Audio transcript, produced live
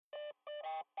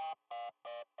Do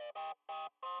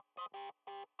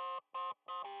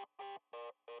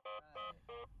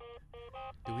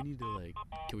we need to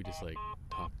can we just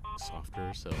talk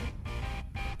softer so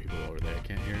people over there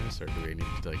can't hear us, or do we need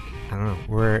to I don't know.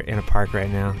 We're in a park right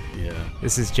now. yeah?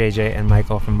 This is JJ and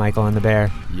Michael from Michael and the Bear.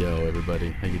 Yo,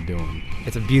 everybody, how you doing?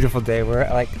 It's a beautiful day.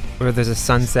 Where there's a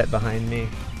sunset behind me.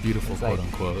 Beautiful, It's quote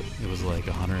unquote. It was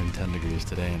 110 degrees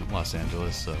today in Los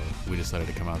Angeles, so we decided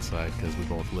to come outside because we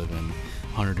both live in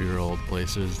 100-year-old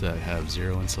places that have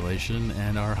zero insulation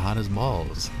and are hot as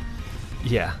balls.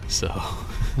 Yeah. So,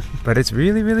 But it's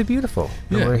really, really beautiful.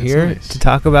 And Yeah, we're it's here nice. to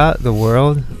talk about the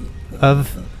world of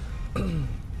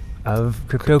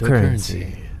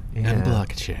cryptocurrency. and Yeah.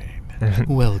 blockchain.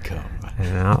 Welcome.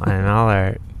 and all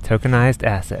our tokenized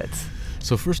assets.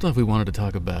 So first off, we wanted to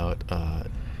talk about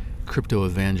crypto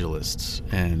evangelists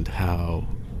and how,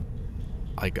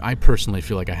 I personally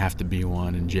feel like I have to be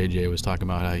one, and JJ was talking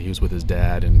about how he was with his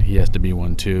dad and he has to be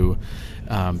one too,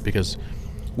 because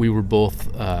we were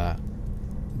both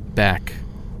back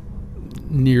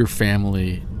near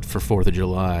family for 4th of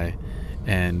July,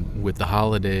 and with the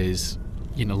holidays,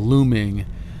 looming,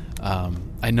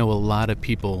 I know a lot of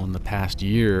people in the past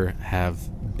year have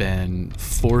been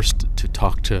forced to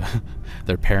talk to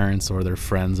their parents or their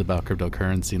friends about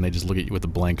cryptocurrency, and they just look at you with a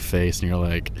blank face, and you're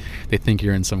like, they think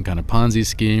you're in some kind of Ponzi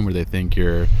scheme, or they think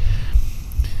you're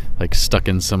stuck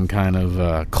in some kind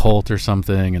of cult or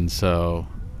something, and so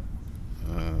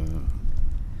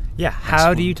Yeah.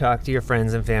 How do you talk to your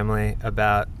friends and family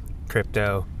about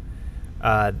crypto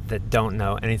that don't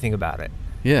know anything about it?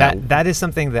 yeah. That is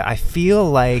something that I feel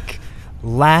like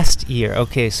last year.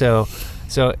 Okay, so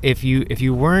if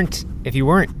you weren't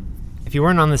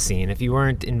on the scene, if you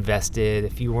weren't invested,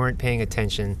 if you weren't paying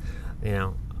attention,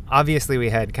 obviously we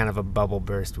had kind of a bubble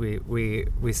burst. We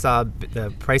saw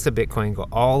the price of Bitcoin go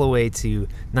all the way to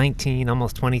 19,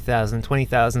 almost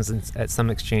 20,000 at some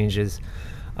exchanges,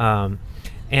 and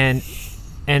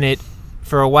it,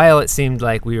 for a while, it seemed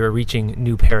like we were reaching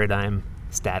new paradigm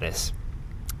status,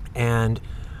 and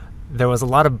there was a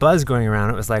lot of buzz going around.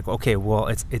 It was like, okay, well,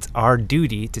 it's our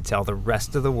duty to tell the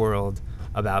rest of the world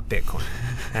about Bitcoin,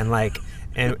 and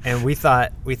we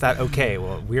thought, okay,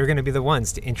 well, we're going to be the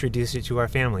ones to introduce it to our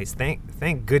families.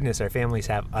 Thank goodness our families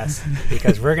have us,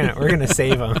 because we're gonna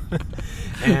save them.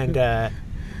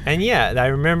 And yeah, I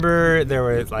remember there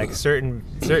were certain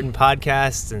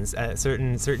podcasts and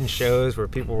certain shows where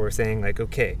people were saying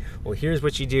okay, well, here's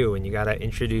what you do, and you gotta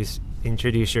introduce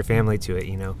your family to it.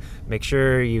 Make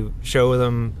sure you show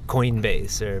them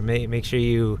Coinbase, or make sure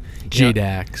you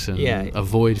GDAX and yeah.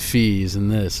 avoid fees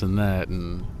and this and that,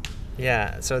 and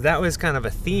Yeah, so that was kind of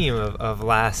a theme of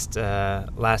last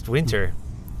winter.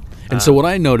 And so what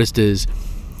I noticed is,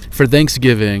 for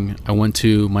Thanksgiving, I went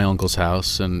to my uncle's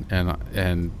house and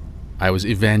I was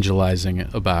evangelizing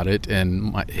about it,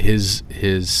 and his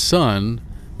son,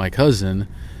 my cousin,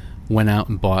 went out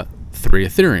and bought 3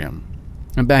 Ethereum.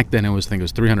 And back then I think it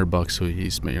was $300, so he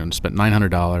spent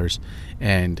 $900.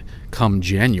 And come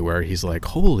January, he's like,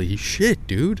 "Holy shit,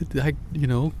 dude!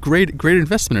 Great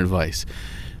investment advice,"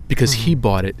 because he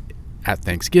bought it at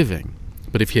Thanksgiving.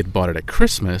 But if he had bought it at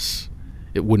Christmas,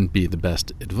 it wouldn't be the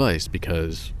best advice,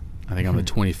 because I think on the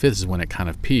 25th is when it kind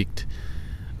of peaked,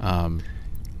 and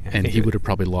he would have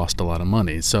probably lost a lot of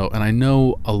money. So, and I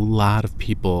know a lot of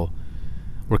people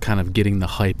were kind of getting the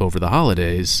hype over the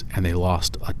holidays, and they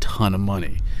lost a ton of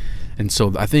money. And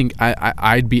so I think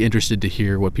I'd be interested to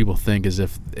hear what people think, is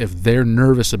if they're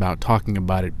nervous about talking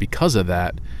about it because of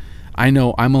that. I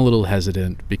know I'm a little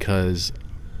hesitant, because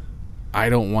I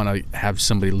don't want to have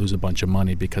somebody lose a bunch of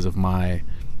money because of my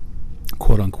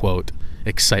quote-unquote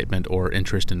excitement or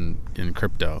interest in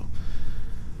crypto.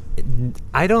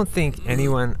 I don't think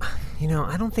anyone,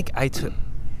 I don't think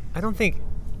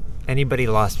anybody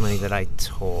lost money that I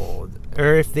told.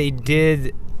 Or if they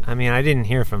did, I didn't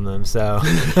hear from them, so.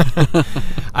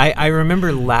 I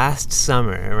remember last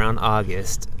summer, around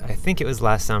August, I think it was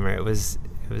last summer, it was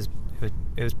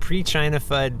pre-China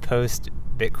FUD, post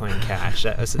Bitcoin Cash.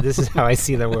 So this is how I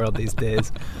see the world these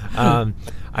days.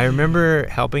 I remember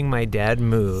helping my dad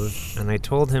move, and I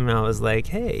told him, I was like,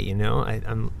 hey,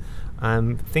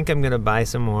 I think I'm gonna buy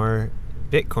some more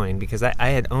Bitcoin, because I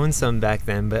had owned some back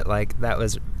then, but that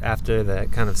was after the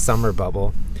kind of summer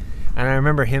bubble. And I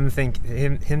remember him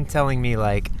telling me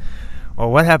well,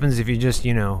 what happens if you just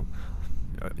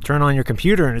turn on your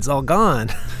computer and it's all gone?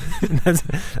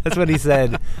 that's what he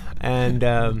said. And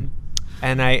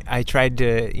I tried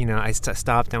to, I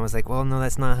stopped and was like, well, no,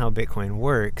 that's not how Bitcoin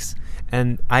works.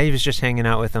 And I was just hanging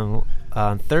out with him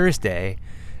on Thursday,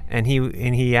 And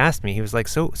he asked me, he was like,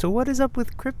 so what is up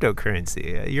with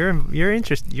cryptocurrency? You're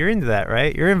into that,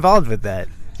 right? You're involved with that.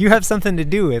 You have something to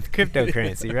do with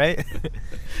cryptocurrency, right?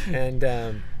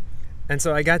 And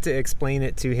so I got to explain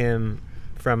it to him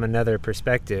from another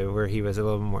perspective, where he was a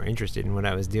little more interested in what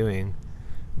I was doing.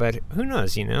 But who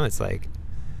knows? It's like,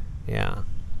 yeah.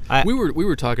 We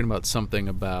were talking about something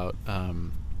about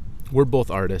we're both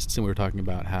artists, and we were talking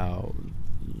about how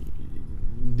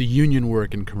the union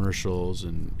work in commercials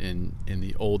and in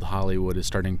the old Hollywood is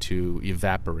starting to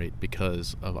evaporate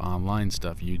because of online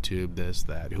stuff, YouTube, this,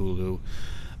 that, Hulu,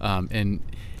 and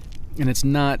it's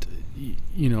not,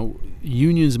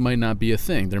 unions might not be a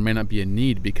thing. There may not be a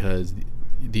need because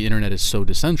the internet is so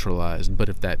decentralized, but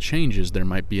if that changes, there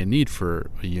might be a need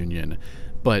for a union.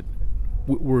 But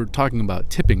we're talking about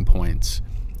tipping points,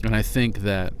 and I think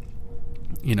that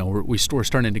we're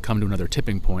starting to come to another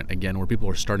tipping point again, where people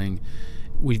are starting.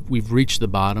 We've reached the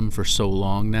bottom for so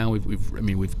long now.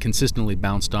 We've consistently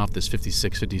bounced off this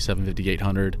 56, 57,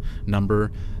 5800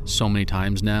 number so many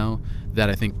times now that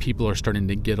I think people are starting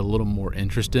to get a little more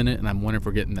interest in it, and I'm wondering if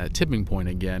we're getting that tipping point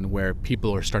again, where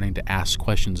people are starting to ask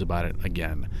questions about it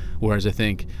again. Whereas I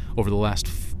think over the last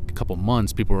couple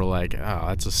months, people were like, "Oh,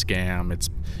 that's a scam. It's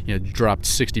dropped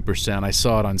 60%. I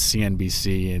saw it on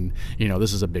CNBC, and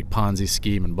this is a big Ponzi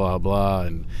scheme, and blah blah."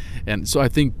 And so I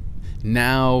think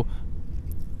now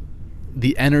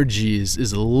the energy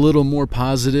is a little more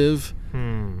positive.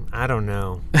 I don't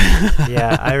know.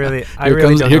 Yeah, I really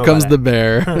don't know. Here comes the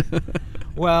bear.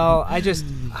 Well,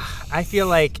 I feel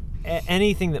like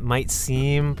anything that might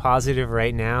seem positive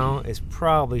right now is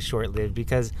probably short-lived,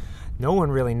 because no one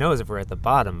really knows if we're at the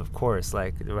bottom, of course.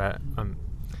 Like,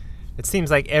 it seems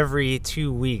like every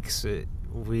 2 weeks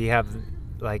we have,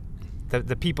 like,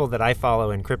 the people that I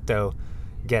follow in crypto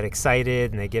get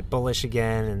excited and they get bullish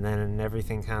again, and then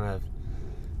everything kind of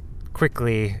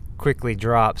quickly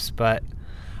drops. But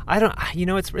I don't,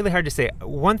 it's really hard to say.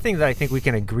 One thing that I think we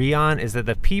can agree on is that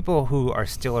the people who are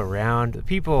still around, the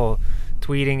people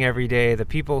tweeting every day, the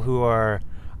people who are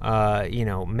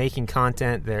making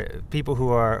content, the people who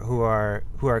are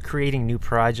creating new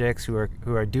projects, who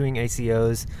are doing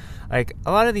ACOs, like,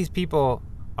 a lot of these people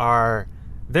are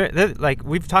they're like,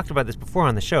 we've talked about this before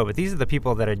on the show, but these are the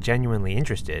people that are genuinely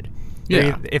interested.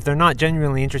 Yeah. If they're not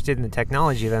genuinely interested in the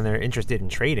technology, then they're interested in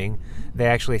trading. They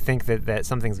actually think that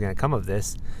something's going to come of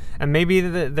this. And maybe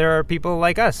there are people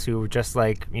like us who just,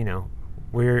 like,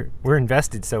 we're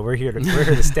invested, so we're here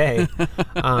to stay.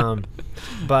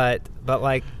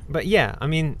 But yeah, I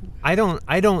mean, I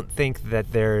don't think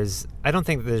that there's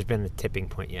been a tipping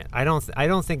point yet. I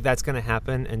don't think that's going to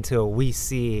happen until we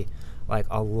see, like,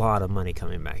 a lot of money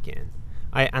coming back in.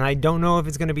 I don't know if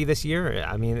it's going to be this year.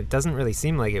 I mean, it doesn't really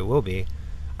seem like it will be.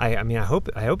 I hope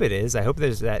it is. I hope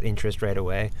there's that interest right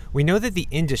away. We know that the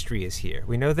industry is here.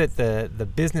 We know that the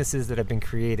businesses that have been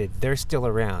created, they're still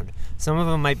around. Some of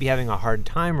them might be having a hard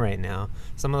time right now.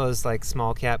 Some of those, like,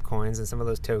 small cap coins and some of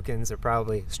those tokens are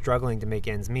probably struggling to make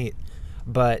ends meet.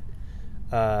 But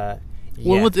yeah.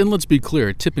 Well, let's be clear.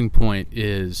 A tipping point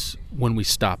is when we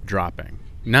stop dropping,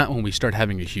 not when we start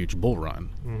having a huge bull run.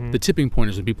 Mm-hmm. The tipping point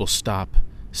is when people stop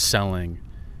selling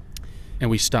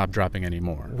and we stop dropping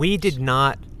anymore. We did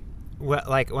not,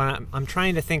 like, when I'm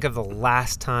trying to think of the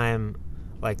last time,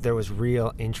 like, there was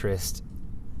real interest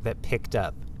that picked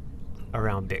up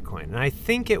around Bitcoin. And I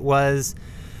think it was,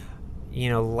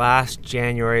 last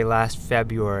January, last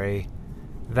February.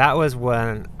 That was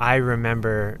when I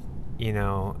remember,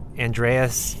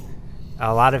 Andreas,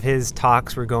 a lot of his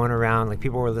talks were going around, like,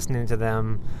 people were listening to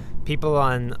them. People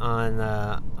on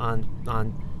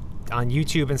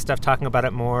YouTube and stuff talking about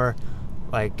it more.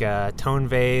 Like, Tone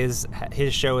Vase,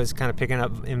 his show is kind of picking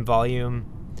up in volume.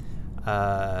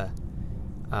 Roger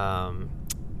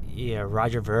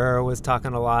Ver was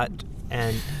talking a lot,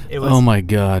 and it was. Oh my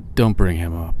God! Don't bring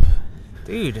him up.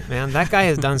 Dude, man, that guy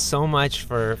has done so much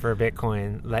for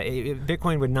Bitcoin. Like,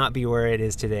 Bitcoin would not be where it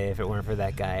is today if it weren't for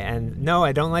that guy. And no,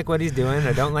 I don't like what he's doing.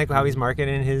 I don't like how he's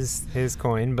marketing his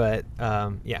coin. But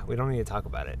yeah, we don't need to talk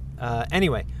about it.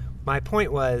 Anyway, my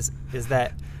point is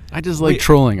that I just like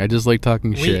trolling. I just like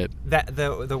talking shit. That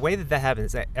the way that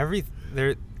happens, that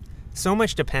so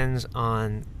much depends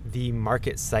on the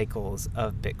market cycles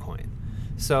of Bitcoin.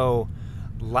 So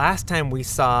last time we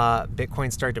saw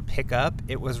Bitcoin start to pick up,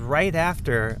 it was right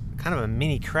after kind of a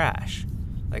mini crash.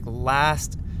 Like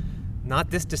not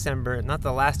this December, not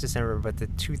the last December, but the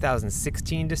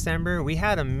 2016 December, we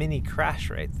had a mini crash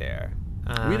right there.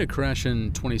 We had a crash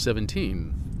in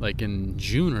 2017, like in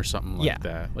June or something like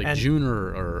that. Like June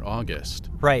or August.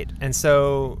 Right. And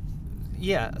so,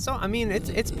 yeah. So, I mean,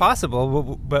 it's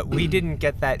possible, but we didn't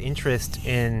get that interest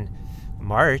in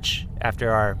March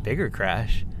after our bigger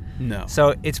crash. No.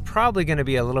 So it's probably going to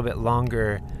be a little bit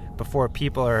longer before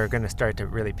people are going to start to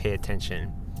really pay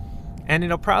attention. And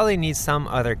it'll probably need some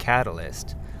other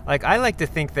catalyst. Like, I like to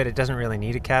think that it doesn't really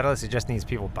need a catalyst. It just needs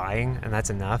people buying, and that's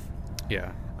enough.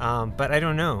 Yeah. But I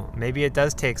don't know. Maybe it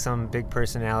does take some big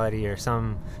personality or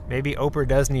maybe Oprah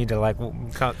does need to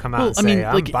come out and say,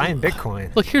 I'm buying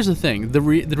Bitcoin. Look, here's the thing. The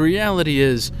reality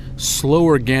is slow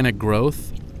organic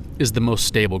growth is the most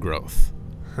stable growth.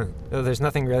 There's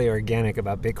nothing really organic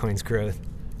about Bitcoin's growth.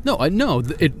 No, I know.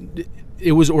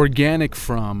 It was organic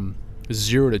from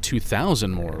 0 to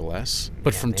 2000 more or less,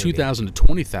 but from maybe. 2000 to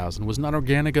 20,000 was not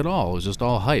organic at all. It was just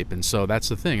all hype. And so that's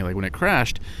the thing. Like when it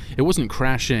crashed, it wasn't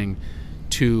crashing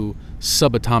to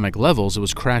subatomic levels. It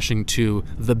was crashing to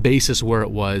the basis where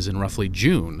it was in roughly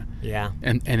June. Yeah.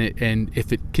 And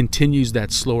if it continues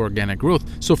that slow organic growth.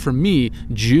 So for me,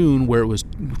 June, where it was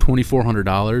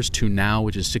 $2,400 to now,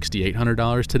 which is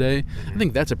 $6,800 today, I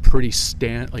think that's a pretty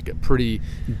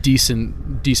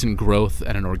decent growth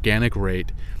at an organic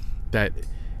rate. That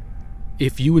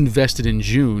if you invested in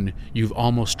June, you've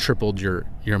almost tripled your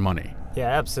money. Yeah,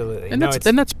 absolutely. And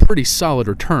that's pretty solid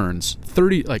returns.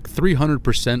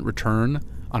 300% return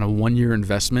on a 1-year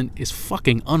investment is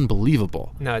fucking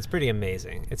unbelievable. No, it's pretty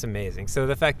amazing. It's amazing. So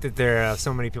the fact that there are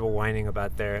so many people whining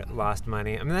about their lost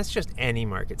money, I mean, that's just any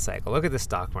market cycle. Look at the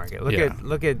stock market.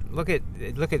 Look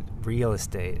at real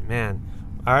estate. Man,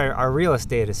 our real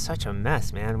estate is such a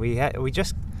mess, man.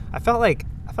 I felt like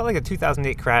the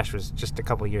 2008 crash was just a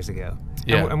couple years ago.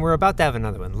 Yeah. And we're about to have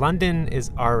another one. London is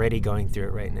already going through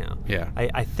it right now. Yeah.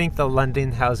 I think the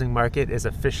London housing market is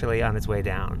officially on its way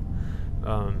down.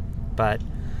 But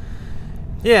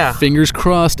yeah. Fingers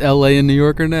crossed, LA and New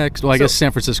York are next. Well, I guess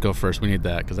San Francisco first. We need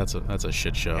that because that's a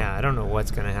shit show. Yeah, I don't know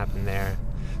what's going to happen there.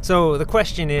 So the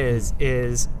question is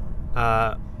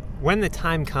when the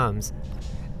time comes,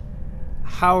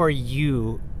 how are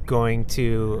you going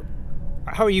to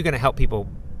help people?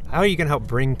 How are you going to help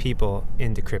bring people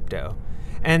into crypto?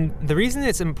 And the reason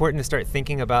it's important to start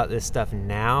thinking about this stuff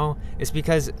now is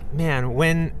because, man,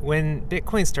 when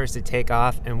Bitcoin starts to take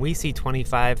off and we see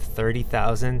 25,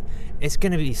 30,000, it's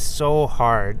going to be so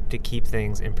hard to keep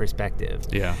things in perspective.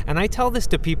 Yeah. And I tell this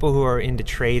to people who are into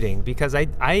trading because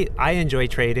I enjoy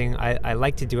trading. I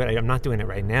like to do it. I'm not doing it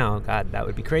right now. God, that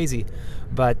would be crazy.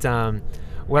 But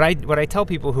what I tell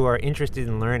people who are interested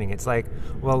in learning, it's like,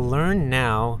 well, learn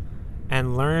now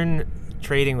and learn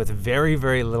trading with very,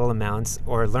 very little amounts,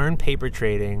 or learn paper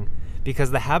trading, because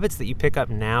the habits that you pick up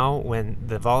now when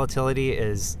the volatility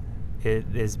is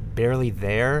barely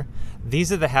there,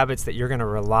 these are the habits that you're going to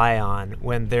rely on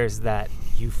when there's that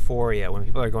euphoria, when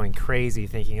people are going crazy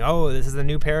thinking, oh, this is the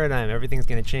new paradigm, everything's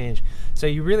going to change. So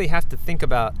you really have to think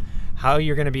about how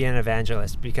you're going to be an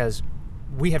evangelist, because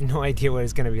we have no idea what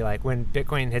it's going to be like when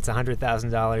Bitcoin hits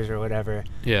 $100,000 or whatever.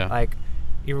 Yeah. Like,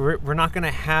 we're not going to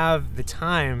have the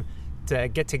time to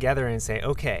get together and say,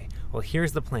 okay, well,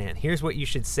 here's the plan. Here's what you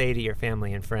should say to your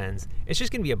family and friends. It's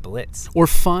just going to be a blitz. Or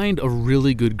find a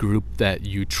really good group that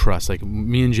you trust. Like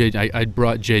me and JJ, I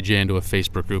brought JJ into a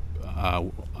Facebook group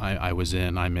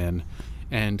I'm in.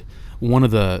 And one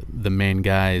of the main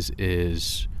guys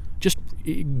is just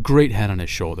great head on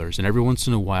his shoulders. And every once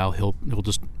in a while, he'll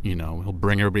just, he'll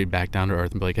bring everybody back down to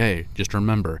earth and be like, hey, just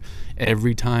remember,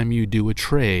 every time you do a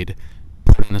trade,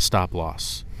 put in a stop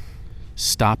loss.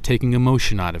 Stop taking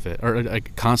emotion out of it, or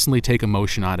constantly take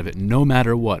emotion out of it. No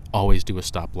matter what, always do a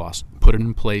stop loss. Put it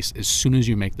in place as soon as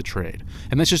you make the trade.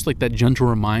 And that's just like that gentle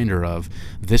reminder of,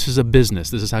 this is a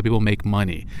business. This is how people make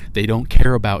money. They don't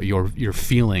care about your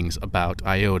feelings about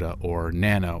IOTA or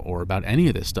Nano or about any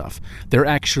of this stuff. They're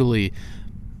actually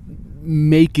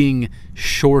making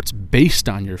shorts based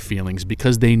on your feelings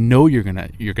because they know you're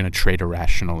gonna trade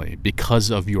irrationally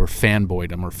because of your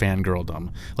fanboydom or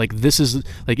fangirldom. Like, this is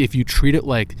like, if you treat it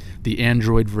like the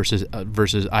Android versus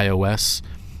iOS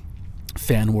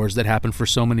fan wars that happened for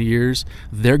so many years,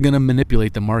 they're gonna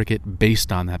manipulate the market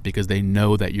based on that because they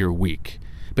know that you're weak.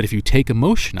 But if you take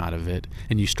emotion out of it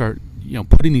and you start,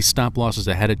 putting these stop losses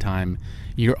ahead of time,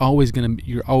 you're always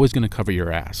gonna cover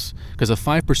your ass, because a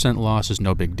 5% loss is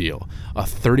no big deal. A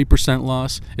 30%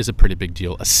 loss is a pretty big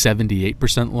deal. A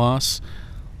 78% loss,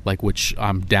 like, which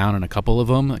I'm down in a couple of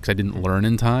them because I didn't learn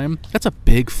in time, that's a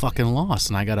big fucking loss,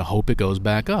 and I gotta hope it goes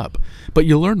back up. But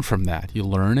you learn from that. You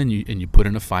learn and you put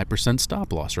in a 5%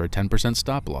 stop loss or a 10%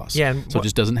 stop loss. Yeah, so it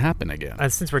just doesn't happen again.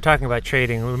 Since we're talking about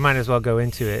trading, we might as well go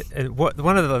into it.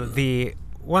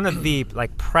 One of the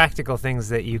like practical things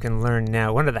that you can learn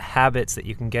now, one of the habits that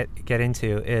you can get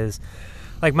into is,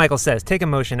 like Michael says, take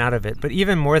emotion out of it. But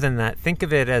even more than that, think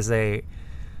of it as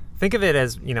think of it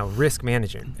as, risk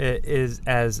management. It is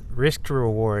as risk to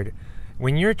reward.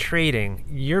 When you're trading,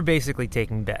 you're basically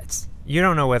taking bets. You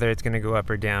don't know whether it's going to go up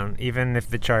or down, even if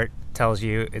the chart tells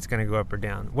you it's going to go up or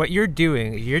down. What you're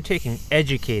doing, you're taking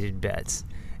educated bets,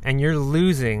 and you're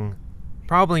losing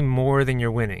probably more than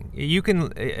you're winning.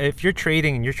 If you're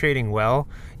trading and you're trading well,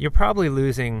 you're probably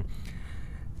losing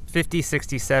 50,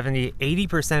 60, 70,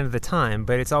 80% of the time,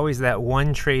 but it's always that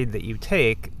one trade that you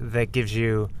take that gives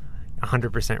you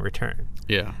 100% return.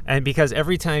 Yeah. And because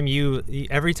every time you lose,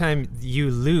 every time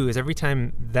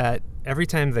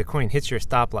the coin hits your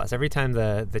stop loss, every time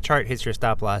the chart hits your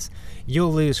stop loss,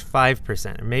 you'll lose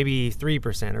 5% or maybe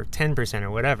 3% or 10% or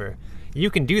whatever.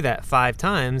 You can do that 5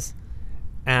 times,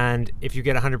 and if you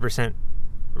get 100%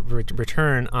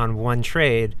 return on one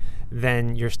trade,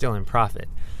 then you're still in profit.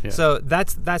 Yeah. So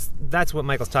that's what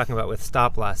Michael's talking about with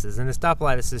stop losses. And the stop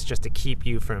loss is just to keep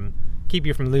you from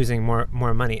losing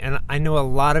more money. And I know a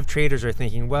lot of traders are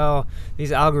thinking, well,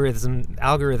 these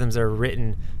algorithms are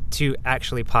written to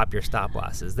actually pop your stop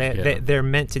losses. They're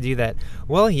meant to do that.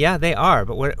 Well, yeah, they are.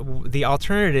 But what the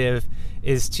alternative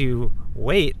is to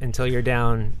wait until you're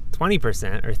down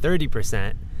 20% or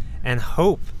 30% and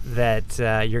hope that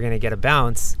you're going to get a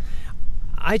bounce.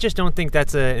 I just don't think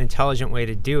that's an intelligent way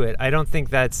to do it. I don't think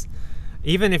that's,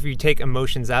 even if you take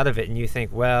emotions out of it and you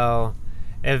think, well,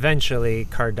 eventually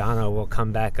Cardano will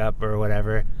come back up or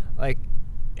whatever, like,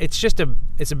 it's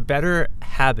a better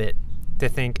habit to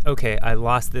think, okay, I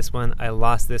lost this one, I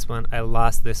lost this one, I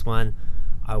lost this one,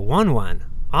 I won one.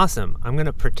 Awesome. I'm going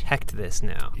to protect this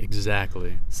now.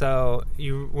 Exactly. So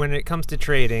when it comes to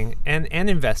trading and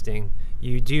investing,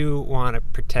 you do want to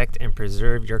protect and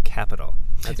preserve your capital.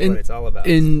 That's what it's all about.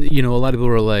 And, a lot of people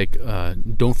are like,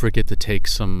 don't forget to take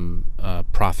some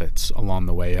profits along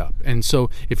the way up. And so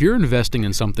if you're investing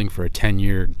in something for a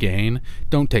 10-year gain,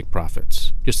 don't take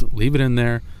profits. Just leave it in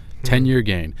there, 10-year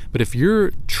gain. But if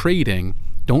you're trading,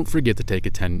 don't forget to take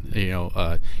a 10,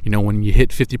 when you hit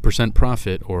 50%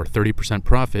 profit or 30%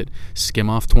 profit, skim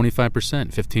off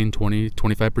 25%, 15, 20,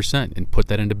 25%, and put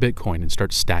that into Bitcoin and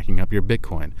start stacking up your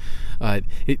Bitcoin.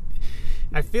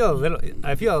 I feel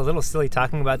a little silly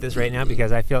talking about this right now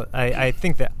because I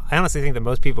honestly think that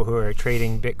most people who are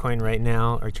trading Bitcoin right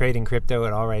now or trading crypto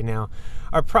at all right now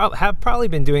have probably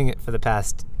been doing it for the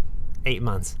past 8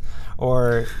 months,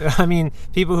 or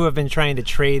people who have been trying to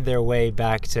trade their way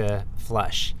back to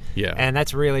flush. Yeah. And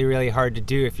that's really, really hard to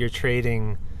do if you're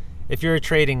trading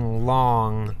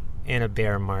long in a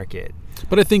bear market.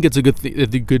 But I think it's a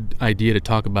good idea to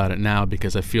talk about it now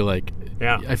because I feel like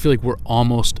we're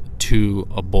almost to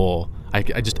a bull. I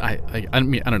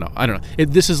don't know.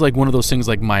 This is like one of those things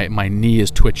like my knee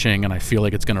is twitching and I feel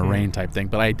like it's going to rain type thing.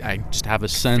 But I just have a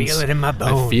sense. Feel it in my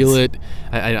bones. I feel it.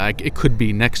 It could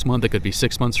be next month. It could be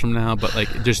 6 months from now. But like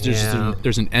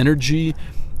there's an energy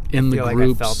in the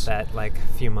groups. I felt that like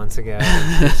a few months ago.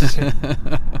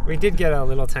 We did get a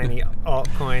little tiny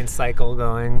altcoin cycle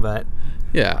going, but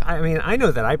yeah. I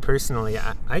know that I personally,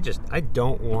 I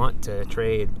don't want to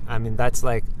trade.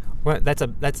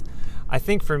 I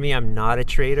think for me, I'm not a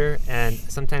trader, and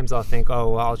sometimes I'll think, oh,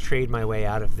 well, I'll trade my way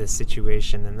out of this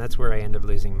situation, and that's where I end up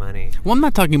losing money. Well, I'm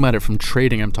not talking about it from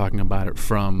trading. I'm talking about it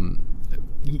from.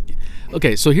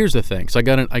 Okay, so here's the thing. So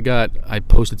I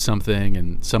posted something,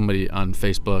 and somebody on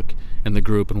Facebook in the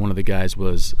group, and one of the guys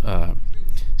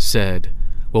said,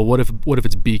 well, what if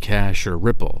it's Bcash or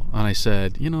Ripple? And I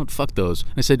said, fuck those.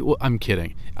 And I said, well, I'm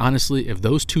kidding. Honestly, if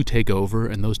those two take over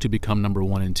and those two become number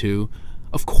 1 and 2,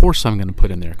 of course I'm going to put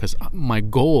in there because my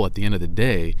goal at the end of the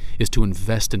day is to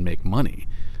invest and make money.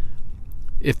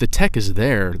 If the tech is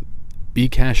there,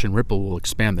 Bcash and Ripple will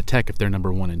expand the tech if they're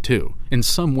number 1 and 2. In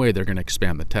some way, they're going to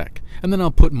expand the tech. And then I'll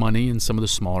put money in some of the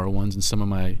smaller ones and some of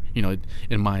my,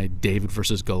 in my David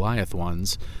versus Goliath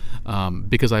ones,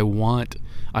 because I want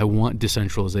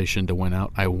decentralization to win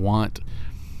out. I want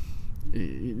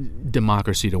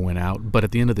democracy to win out. But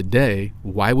at the end of the day,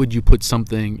 why would you put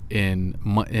something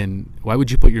why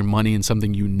would you put your money in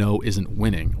something isn't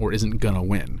winning or isn't gonna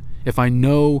win? If I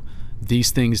know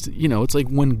these things, it's like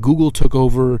when Google took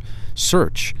over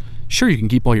search. Sure, you can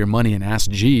keep all your money in Ask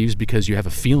Jeeves because you have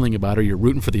a feeling about it, or you're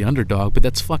rooting for the underdog, but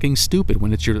that's fucking stupid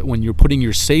when you're putting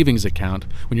your savings account,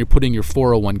 when you're putting your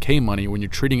 401k money, when you're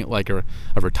treating it like a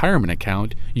retirement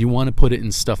account, you want to put it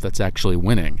in stuff that's actually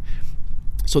winning.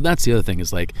 So that's the other thing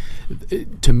is like,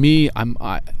 to me,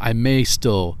 I may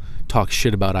still talk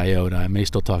shit about IOTA, I may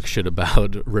still talk shit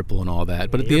about Ripple and all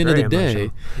that, but at the end of the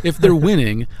day, if they're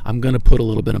winning, I'm going to put a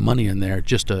little bit of money in there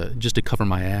just to cover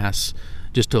my ass,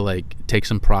 just to like take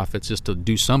some profits, just to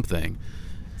do something.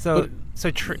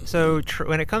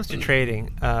 When it comes to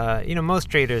trading, most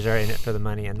traders are in it for the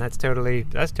money, and that's totally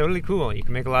cool. You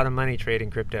can make a lot of money trading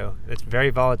crypto. It's very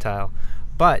volatile,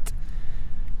 but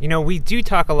we do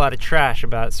talk a lot of trash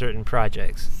about certain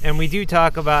projects, and we do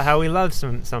talk about how we love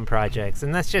some projects,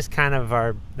 and that's just kind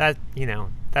of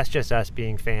that's just us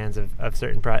being fans of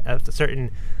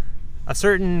certain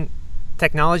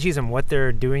technologies and what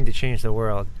they're doing to change the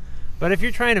world. But if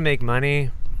you're trying to make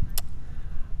money,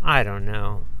 I don't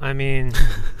know. I mean,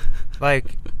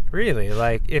 really,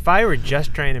 if I were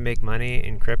just trying to make money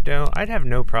in crypto, I'd have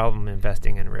no problem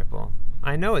investing in Ripple.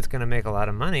 I know it's going to make a lot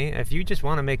of money. If you just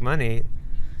want to make money,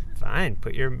 fine,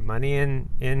 put your money in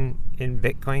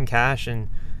Bitcoin Cash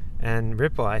and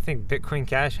Ripple. I think Bitcoin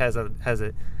Cash has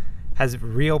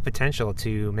real potential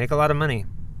to make a lot of money,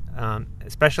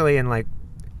 especially in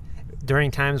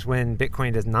during times when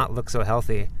Bitcoin does not look so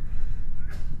healthy.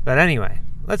 But anyway,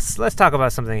 let's talk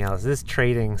about something else. This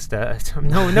trading stuff.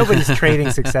 Nobody's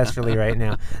trading successfully right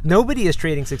now. Nobody is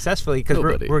trading successfully because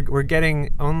we're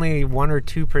getting only 1 or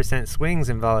 2% swings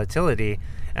in volatility,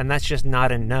 and that's just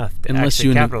not enough to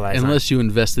actually capitalize on. Unless you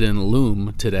invested in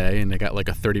Loom today and they got a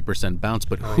 30% bounce,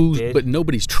 but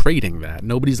nobody's trading that.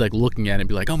 Nobody's looking at it and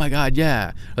be like, oh my God,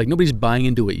 yeah. Nobody's buying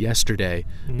into it yesterday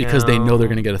because they know they're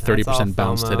going to get a 30%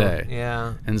 bounce today.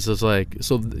 Yeah. And so it's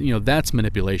that's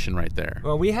manipulation right there.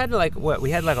 Well, we had a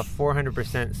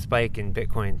 400% spike in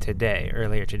Bitcoin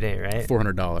earlier today, right?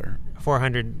 $400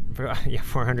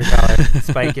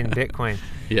 spike in Bitcoin,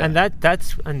 yeah. And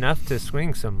that's enough to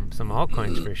swing some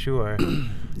altcoins for sure.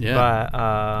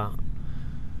 Yeah.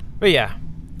 But yeah,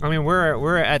 I mean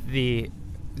we're at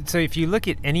so if you look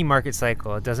at any market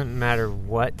cycle, it doesn't matter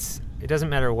what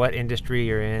industry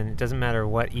you're in, it doesn't matter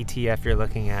what ETF you're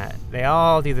looking at, they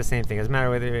all do the same thing. It doesn't matter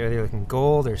whether you're looking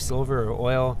gold or silver or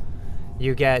oil,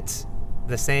 you get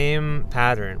the same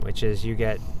pattern, which is you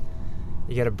get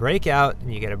a breakout,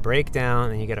 and you get a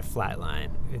breakdown, and you get a flat line.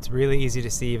 It's really easy to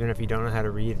see even if you don't know how to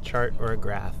read a chart or a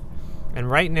graph. And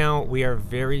right now, we are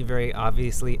very, very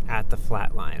obviously at the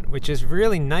flat line, which is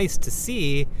really nice to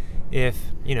see if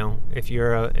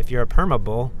you're a perma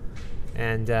bull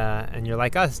and you're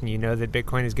like us and you know that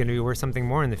Bitcoin is going to be worth something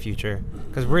more in the future,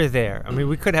 because we're there. I mean,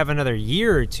 we could have another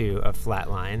year or two of flat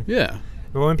line. Yeah.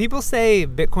 But when people say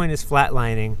Bitcoin is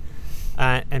flatlining,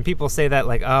 and people say that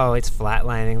oh, it's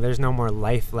flatlining, there's no more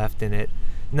life left in it.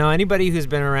 No, anybody who's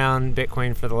been around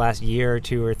Bitcoin for the last year or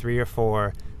 2 or 3 or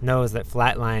 4 knows that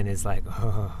flatline is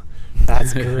oh,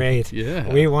 that's great.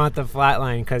 Yeah. We want the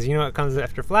flatline, because what comes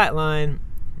after flatline?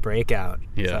 Breakout.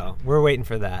 Yeah. So we're waiting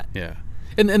for that. Yeah.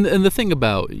 And the thing you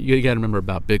got to remember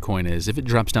about Bitcoin is if it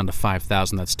drops down to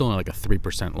 5,000, that's still only a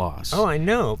 3% loss. Oh, I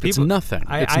know. It's nothing.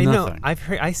 I know.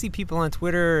 I see people on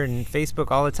Twitter and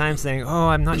Facebook all the time saying, "Oh,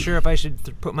 I'm not sure if I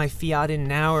should put my fiat in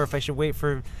now or if I should wait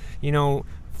for,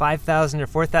 5,000 or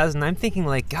 4,000." I'm thinking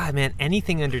God, man,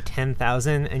 anything under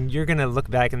 10,000, and you're gonna look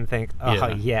back and think, "Oh,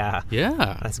 yeah,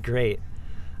 that's great."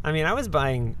 I mean, I was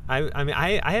buying.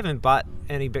 I haven't bought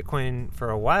any Bitcoin for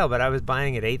a while, but I was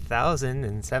buying at 8,000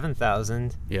 and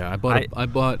 7,000. Yeah, I've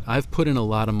put in a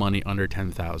lot of money under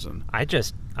 10,000.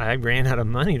 I ran out of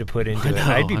money to put into it.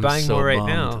 I'd be buying more right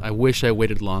now. I wish I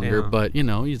waited longer, but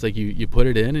it's you put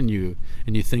it in and you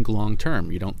think long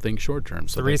term. You don't think short term.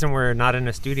 So the reason we're not in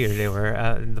a studio today, we're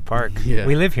out in the park. Yeah,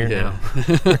 we live here now.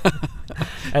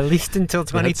 At least until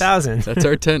 20,000. That's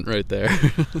our tent right there.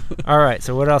 All right.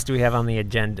 So what else do we have on the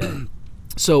agenda?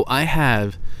 So I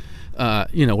have,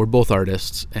 we're both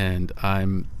artists, and I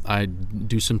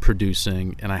do some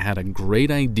producing, and I had a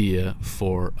great idea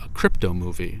for a crypto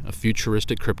movie, a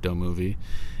futuristic crypto movie,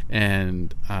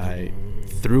 and I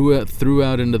threw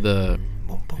out into the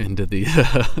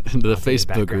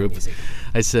Facebook group. Music.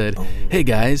 I said, "Hey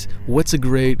guys, what's a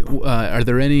great? Are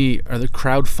there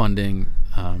crowdfunding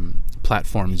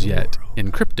platforms yet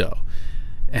in crypto?"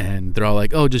 And they're all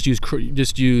like, "Oh, just use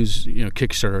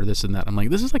Kickstarter, this and that." I'm like,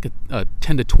 "This is a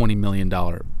 $10 to $20 million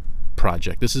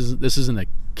project. This isn't a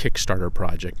Kickstarter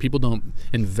project. People don't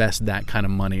invest that kind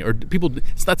of money, or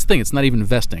that's the thing. It's not even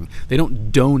investing. They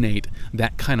don't donate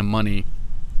that kind of money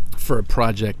for a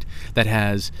project that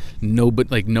has no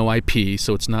IP.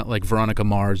 So it's not like Veronica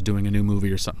Mars doing a new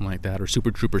movie or something like that, or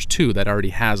Super Troopers 2 that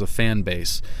already has a fan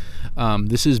base.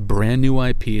 This is brand new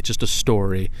IP. It's just a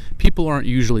story. People aren't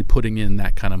usually putting in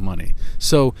that kind of money.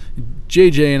 So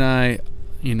JJ and I,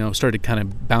 started kind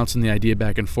of bouncing the idea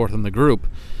back and forth in the group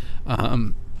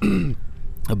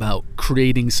about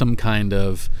creating some kind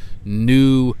of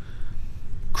new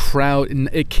crowd. And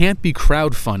it can't be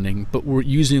crowdfunding, but we're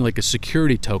using a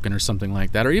security token or something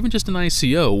like that, or even just an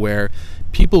ICO where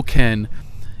people can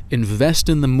invest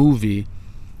in the movie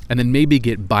and then maybe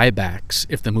get buybacks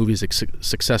if the movie's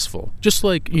successful. Just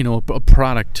like, a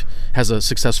product has a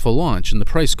successful launch and the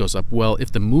price goes up. Well,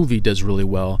 if the movie does really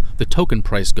well, the token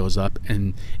price goes up,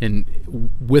 and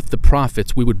with the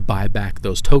profits, we would buy back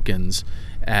those tokens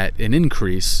at an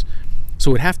increase.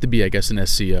 So it would have to be, I guess, an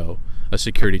SCO, a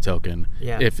security token.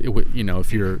 Yeah. If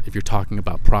you're talking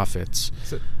about profits.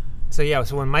 So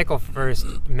when Michael first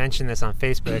mentioned this on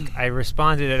Facebook, I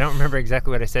responded. I don't remember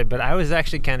exactly what I said, but I was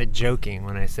actually kind of joking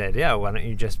when I said, "Yeah, why don't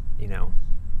you just,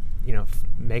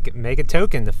 make a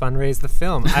token to fundraise the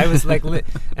film?" I was like,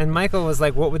 and Michael was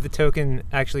like, "What would the token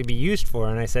actually be used for?"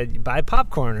 And I said, "Buy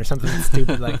popcorn or something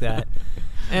stupid like that."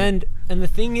 And the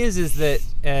thing is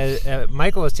that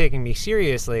Michael was taking me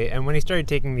seriously, and when he started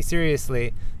taking me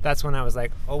seriously, that's when I was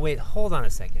like, "Oh wait, hold on a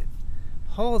second.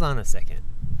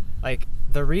 Like,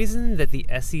 the reason that the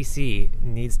SEC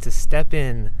needs to step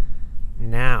in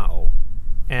now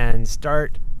and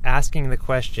start asking the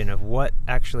question of what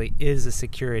actually is a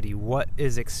security, what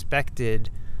is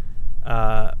expected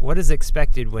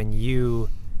when you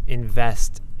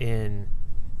invest in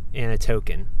a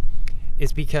token,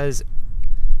 is because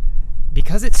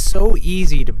it's so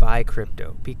easy to buy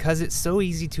crypto, because it's so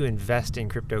easy to invest in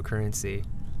cryptocurrency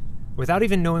without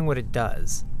even knowing what it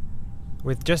does.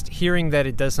 With just hearing that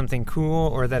it does something cool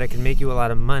or that it can make you a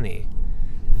lot of money,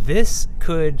 this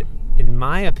could, in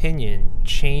my opinion,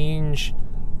 change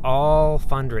all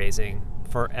fundraising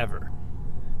forever.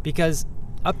 Because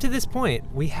up to this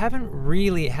point, we haven't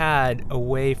really had a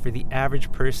way for the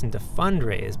average person to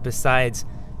fundraise besides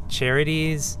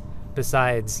charities,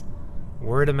 besides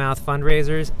word-of-mouth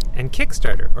fundraisers, and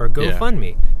Kickstarter or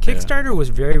GoFundMe. Kickstarter was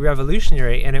very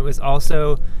revolutionary, and it was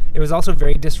also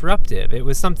very disruptive. It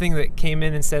was something that came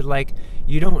in and said, like,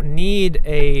 you don't need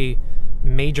a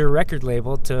major record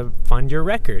label to fund your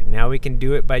record. Now we can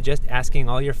do it by just asking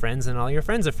all your friends and all your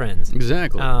friends of friends.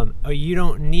 Exactly. You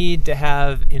don't need to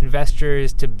have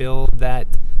investors to build that,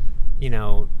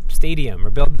 stadium, or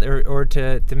build or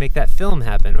to make that film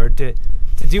happen, or to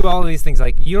do all of these things.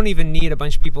 Like, you don't even need a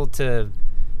bunch of people to,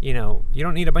 you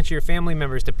don't need a bunch of your family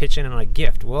members to pitch in on a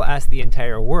gift. We'll ask the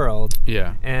entire world.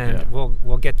 Yeah. And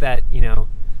we'll get that,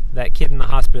 that kid in the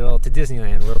hospital to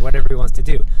Disneyland, or whatever he wants to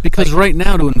do. Because right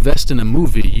now, to invest in a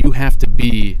movie, you have to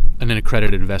be an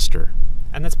accredited investor.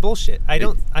 And that's bullshit.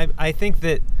 I think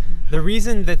that the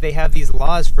reason that they have these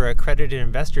laws for accredited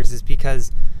investors is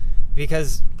because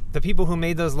the people who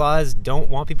made those laws don't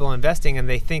want people investing, and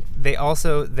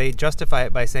they justify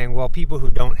it by saying, well, people who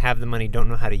don't have the money don't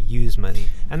know how to use money.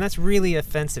 And that's really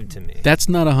offensive to me. That's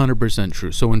not 100%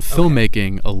 true. So in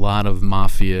filmmaking, a lot of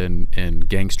mafia and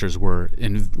gangsters were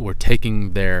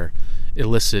taking their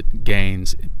illicit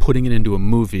gains, putting it into a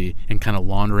movie, and kind of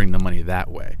laundering the money that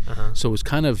way. So it was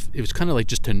kind of like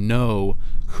just to know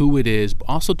who it is, but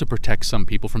also to protect some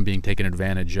people from being taken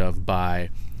advantage of by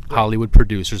Hollywood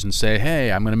producers and say,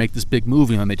 hey, I'm going to make this big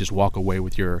movie, and they just walk away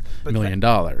with your $1 million.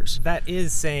 That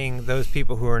is saying those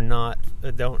people who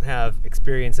don't have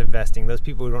experience investing, those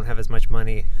people who don't have as much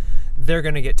money, they're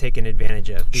going to get taken advantage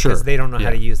of because they don't know how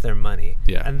to use their money.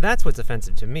 Yeah. And that's what's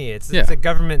offensive to me. It's the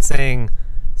government saying,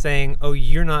 oh,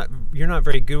 you're not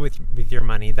very good with your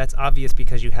money. That's obvious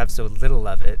because you have so little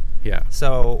of it. Yeah.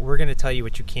 So we're going to tell you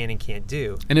what you can and can't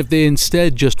do. And if they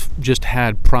instead just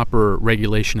had proper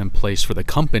regulation in place for the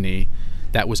company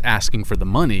that was asking for the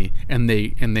money, and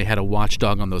they had a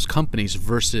watchdog on those companies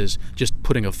versus just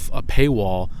putting a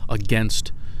paywall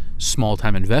against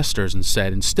small-time investors, and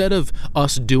said, instead of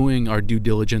us doing our due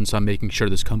diligence on making sure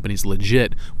this company's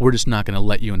legit, we're just not going to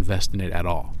let you invest in it at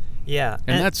all. Yeah,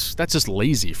 and that's just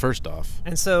lazy, first off.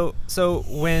 And so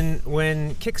when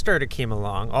Kickstarter came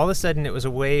along, all of a sudden it was a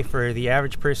way for the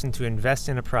average person to invest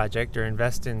in a project or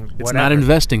invest in whatever. It's not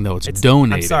investing, though. It's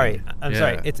donating. I'm sorry.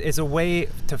 It's a way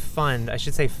to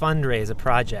fundraise a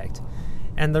project.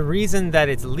 And the reason that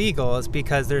it's legal is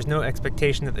because there's no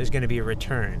expectation that there's going to be a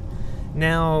return.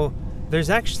 Now, there's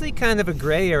actually kind of a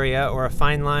gray area or a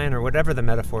fine line or whatever the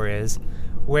metaphor is,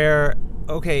 where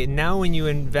now when you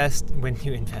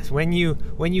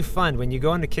fund, when you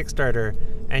go into Kickstarter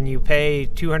and you pay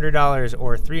 $200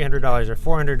 or $300 or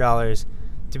 $400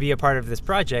 to be a part of this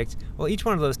project, well, each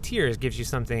one of those tiers gives you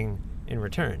something in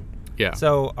return. Yeah.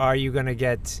 So are you going to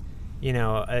get,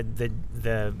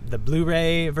 the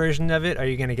Blu-ray version of it? Are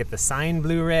you going to get the signed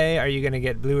Blu-ray? Are you going to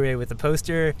get Blu-ray with a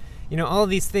poster? All of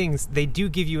these things, they do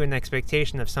give you an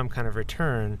expectation of some kind of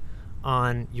return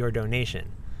on your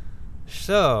donation.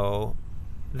 So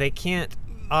they can't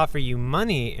offer you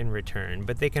money in return,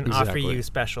 but they can offer you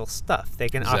special stuff. They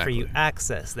can offer you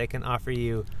access. They can offer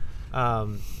you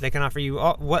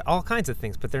all kinds of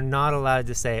things. But they're not allowed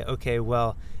to say, okay,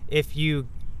 well, if you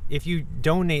if you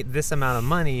donate this amount of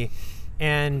money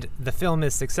and the film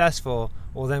is successful,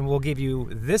 well, then we'll give you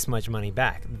this much money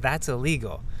back. That's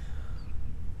illegal.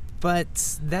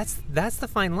 But that's the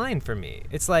fine line for me.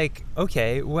 It's like,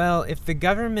 okay, well, if the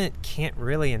government can't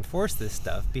really enforce this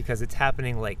stuff because it's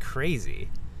happening like crazy.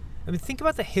 I mean, think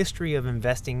about the history of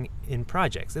investing in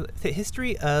projects. The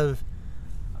history of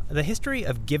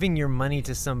giving your money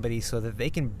to somebody so that they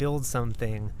can build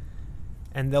something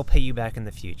and they'll pay you back in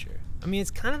the future. I mean,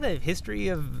 it's kind of the history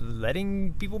of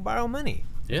letting people borrow money.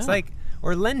 Yeah. It's like,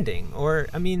 or lending, or,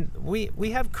 I mean,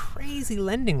 we have crazy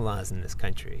lending laws in this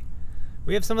country.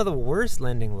 We have some of the worst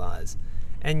lending laws.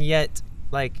 And yet,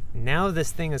 like, now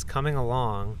this thing is coming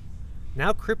along.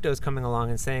 Now crypto's coming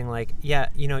along and saying, like, yeah,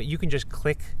 you know, you can just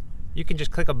click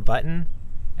a button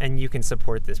and you can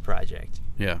support this project.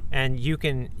 Yeah. And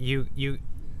and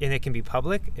it can be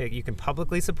public. You can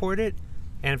publicly support it.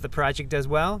 And if the project does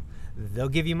well, they'll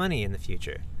give you money in the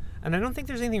future. And I don't think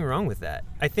there's anything wrong with that.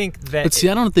 I think that... But see,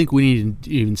 I don't think we need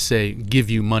to even say, give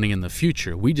you money in the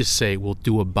future. We just say, we'll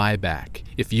do a buyback.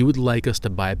 If you would like us to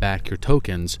buy back your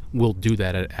tokens, we'll do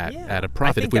that at a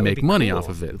profit if we make money off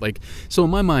of it. Like, so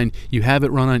in my mind, you have it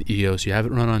run on EOS, you have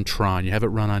it run on Tron, you have it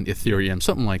run on Ethereum,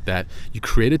 something like that. You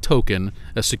create a token,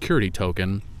 a security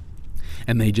token,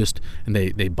 and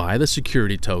they buy the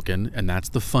security token, and that's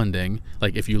the funding.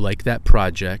 Like, if you like that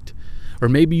project... Or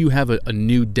maybe you have a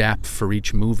new DApp for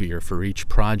each movie or for each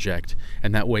project,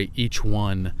 and that way each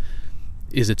one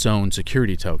is its own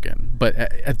security token. But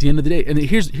at the end of the day, and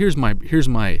here's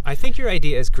my. I think your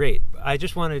idea is great. I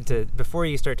just wanted to, before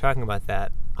you start talking about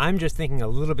that, I'm just thinking a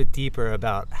little bit deeper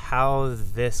about how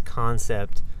this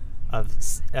concept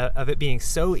of it being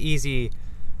so easy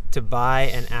to buy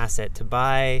an asset, to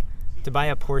buy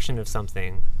a portion of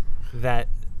something, that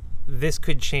this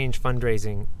could change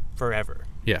fundraising forever.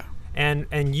 Yeah.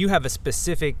 And you have a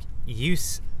specific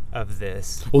use of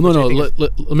this. Well, no.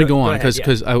 Let me go on, ahead,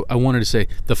 because I wanted to say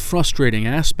the frustrating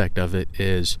aspect of it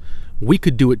is we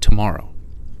could do it tomorrow.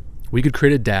 We could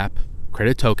create a DApp,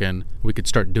 create a token. We could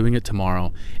start doing it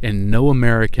tomorrow, and no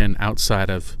American outside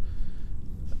of...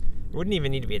 It wouldn't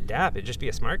even need to be a DApp. It'd just be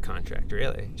a smart contract,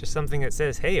 really. Just something that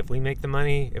says, hey, if we make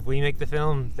the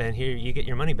film, then here, you get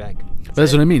your money back.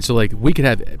 That's what I mean. So, like, we could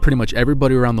have pretty much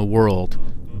everybody around the world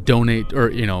donate or,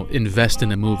 invest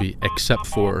in a movie except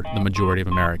for the majority of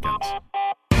Americans.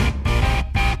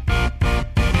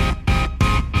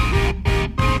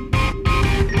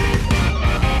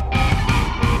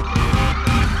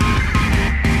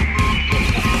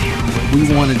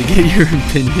 We wanted to get your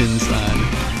opinions on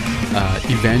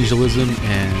evangelism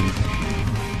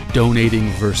and donating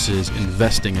versus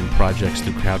investing in projects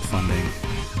through crowdfunding.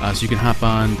 So you can hop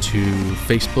on to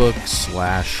Facebook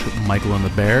 /Michael and the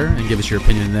Bear and give us your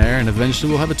opinion there. And eventually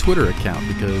we'll have a Twitter account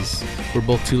because we're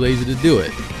both too lazy to do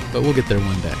it. But we'll get there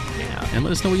one day. Yeah. And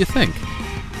let us know what you think.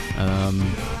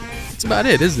 That's about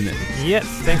it, isn't it? Yep.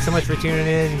 Thanks so much for tuning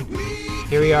in.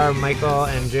 Here we are, Michael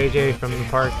and JJ from the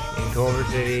park in Culver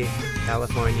City,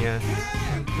 California.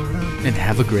 And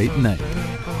have a great night.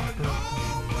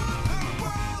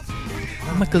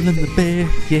 Michael and the Bear,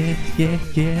 yeah, yeah,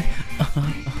 yeah.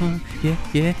 Yeah,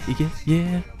 yeah, yeah,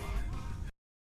 yeah.